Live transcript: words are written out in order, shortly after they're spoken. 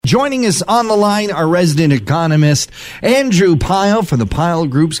Joining us on the line, our resident economist, Andrew Pyle from the Pyle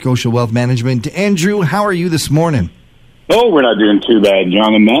Group, Scotia Wealth Management. Andrew, how are you this morning? Oh, we're not doing too bad,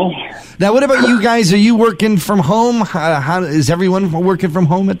 John and Mel. Now, what about you guys? Are you working from home? How is everyone working from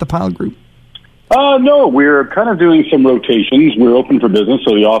home at the Pyle Group? No, we're kind of doing some rotations. We're open for business,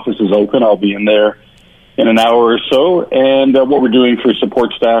 so the office is open. I'll be in there in an hour or so. And what we're doing for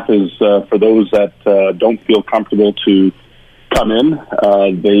support staff is for those that don't feel comfortable to come in,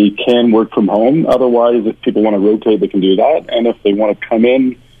 they can work from home. Otherwise, if people want to rotate, they can do that. And if they want to come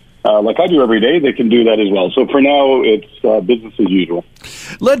in, like I do every day, they can do that as well. So for now, it's business as usual.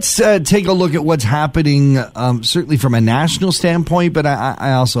 Let's take a look at what's happening, certainly from a national standpoint, but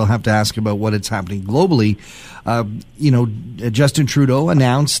I also have to ask about what is happening globally. Justin Trudeau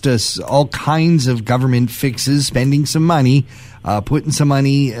announced all kinds of government fixes, spending some money, putting some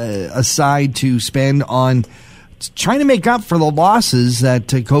money aside to spend on trying to make up for the losses that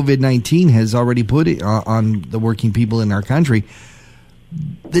COVID-19 has already put on the working people in our country.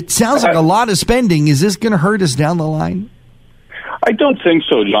 It sounds like a lot of spending. Is this going to hurt us down the line? I don't think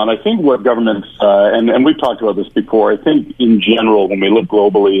so, John. I think what governments, and we've talked about this before, I think in general, when we look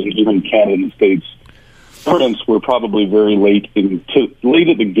globally, and even Canada and the States, governments were probably very late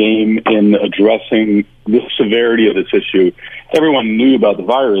at the game in addressing the severity of this issue. Everyone knew about the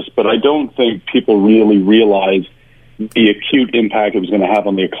virus, but I don't think people really realized the acute impact it was going to have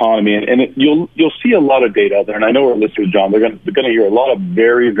on the economy. And you'll see a lot of data out there, and I know our listeners, John, they're going to hear a lot of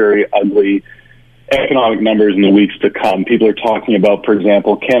very, very ugly economic numbers in the weeks to come. People are talking about, for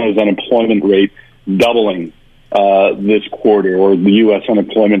example, Canada's unemployment rate doubling this quarter, or the U.S.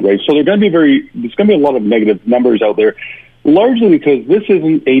 unemployment rate. So there's going to be a lot of negative numbers out there, largely because this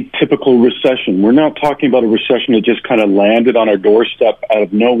isn't a typical recession. We're not talking about a recession that just kind of landed on our doorstep out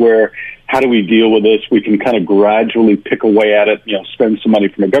of nowhere. How do we deal with this? We can kind of gradually pick away at it, spend some money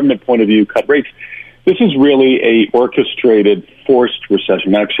from a government point of view, cut rates. This is really a orchestrated, forced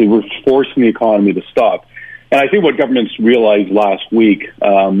recession. Actually, we're forcing the economy to stop. And I think what governments realized last week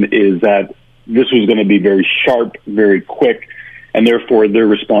is that this was going to be very sharp, very quick, and therefore their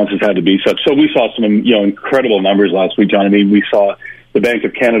responses had to be such. So we saw some incredible numbers last week, John. I mean, we saw the Bank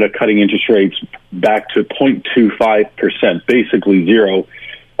of Canada cutting interest rates back to 0.25%, basically zero.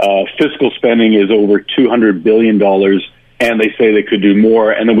 Fiscal spending is over $200 billion, and they say they could do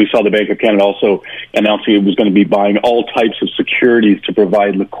more. And then we saw the Bank of Canada also announcing it was going to be buying all types of securities to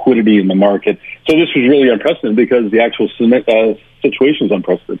provide liquidity in the market. So this was really unprecedented because the actual situation is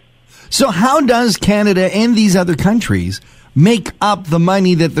unprecedented. So how does Canada and these other countries make up the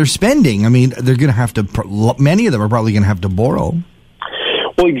money that they're spending? I mean, they're going to have to, many of them are probably going to have to borrow.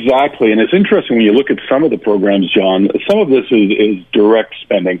 Well, exactly. And it's interesting when you look at some of the programs, John, some of this is direct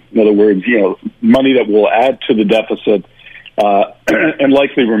spending. In other words, money that will add to the deficit and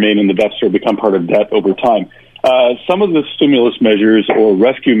likely remain in the deficit or become part of debt over time. Some of the stimulus measures or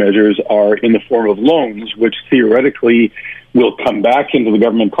rescue measures are in the form of loans, which theoretically will come back into the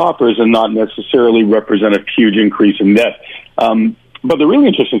government coffers and not necessarily represent a huge increase in debt. But the really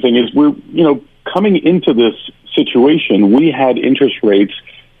interesting thing is we're, coming into this situation, we had interest rates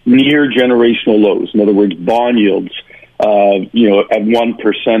near generational lows. In other words, bond yields, at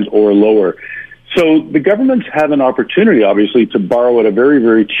 1% or lower. So the governments have an opportunity, obviously, to borrow at a very,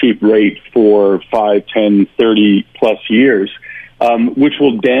 very cheap rate for 5, 10, 30 plus years, which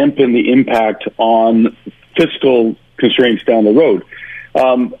will dampen the impact on fiscal constraints down the road.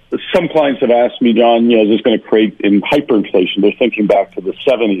 Some clients have asked me, John, is this going to create hyperinflation? They're thinking back to the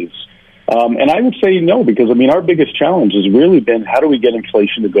 70s. And I would say no, because, our biggest challenge has really been how do we get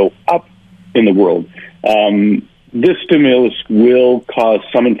inflation to go up in the world? This stimulus will cause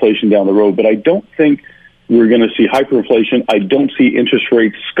some inflation down the road, but I don't think we're going to see hyperinflation. I don't see interest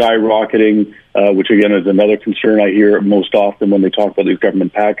rates skyrocketing, which, again, is another concern I hear most often when they talk about these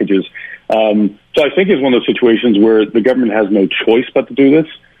government packages. So I think it's one of those situations where the government has no choice but to do this,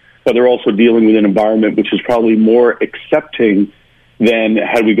 but they're also dealing with an environment which is probably more accepting than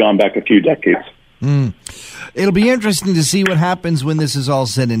had we gone back a few decades. It'll be interesting to see what happens when this is all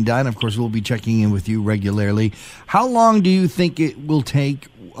said and done. Of course, we'll be checking in with you regularly. How long do you think it will take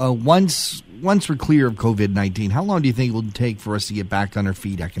once we're clear of COVID-19? How long do you think it will take for us to get back on our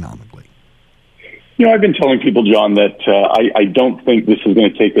feet economically? I've been telling people, John, that I don't think this is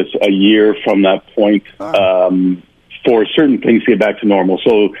going to take us a year from that point for certain things to get back to normal.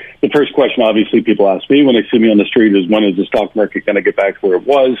 So the first question, obviously, people ask me when they see me on the street is, when is the stock market going to get back to where it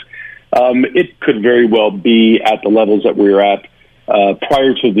was? It could very well be at the levels that we were at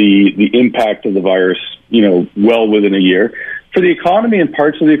prior to the impact of the virus, well within a year. For the economy and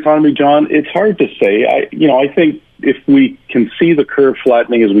parts of the economy, John, it's hard to say. I think if we can see the curve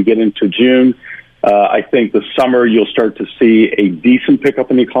flattening as we get into June, I think the summer you'll start to see a decent pickup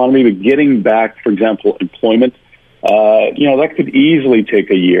in the economy. But getting back, for example, employment, that could easily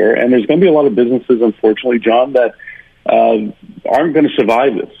take a year. And there's going to be a lot of businesses, unfortunately, John, that aren't going to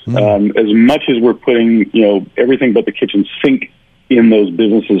survive this. As much as we're putting, everything but the kitchen sink in those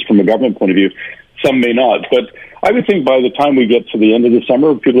businesses from a government point of view, some may not. But I would think by the time we get to the end of the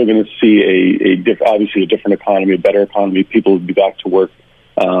summer, people are going to see obviously a different economy, a better economy. People will be back to work.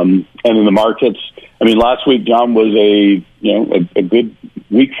 And in the markets, last week, John, was a good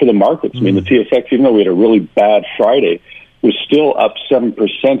week for the markets. The TSX, even though we had a really bad Friday, was still up 7%.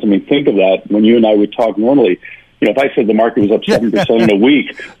 Think of that. When you and I would talk normally, if I said the market was up 7% in a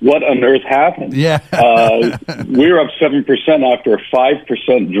week, what on earth happened? Yeah. We were up 7% after a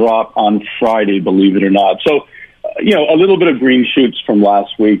 5% drop on Friday, believe it or not. So, a little bit of green shoots from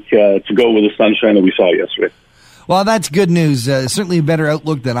last week to go with the sunshine that we saw yesterday. Well, that's good news. Certainly a better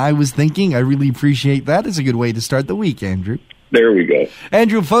outlook than I was thinking. I really appreciate that. It's a good way to start the week, Andrew. There we go.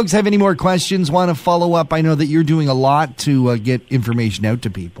 Andrew, folks have any more questions, want to follow up? I know that you're doing a lot to get information out to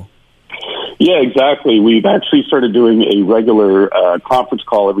people. Yeah, exactly. We've actually started doing a regular conference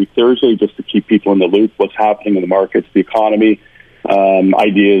call every Thursday just to keep people in the loop, what's happening in the markets, the economy,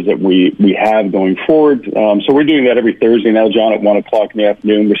 ideas that we have going forward. So we're doing that every Thursday now, John, at 1 o'clock in the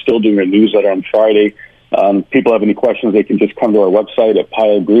afternoon. We're still doing a newsletter on Friday. People have any questions, they can just come to our website at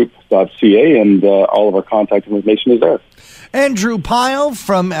pylegroup.ca, and all of our contact information is there. Andrew Pyle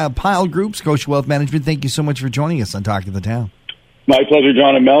from Pyle Group, Scotia Wealth Management, thank you so much for joining us on Talk of the Town. My pleasure,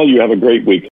 John and Mel. You have a great week.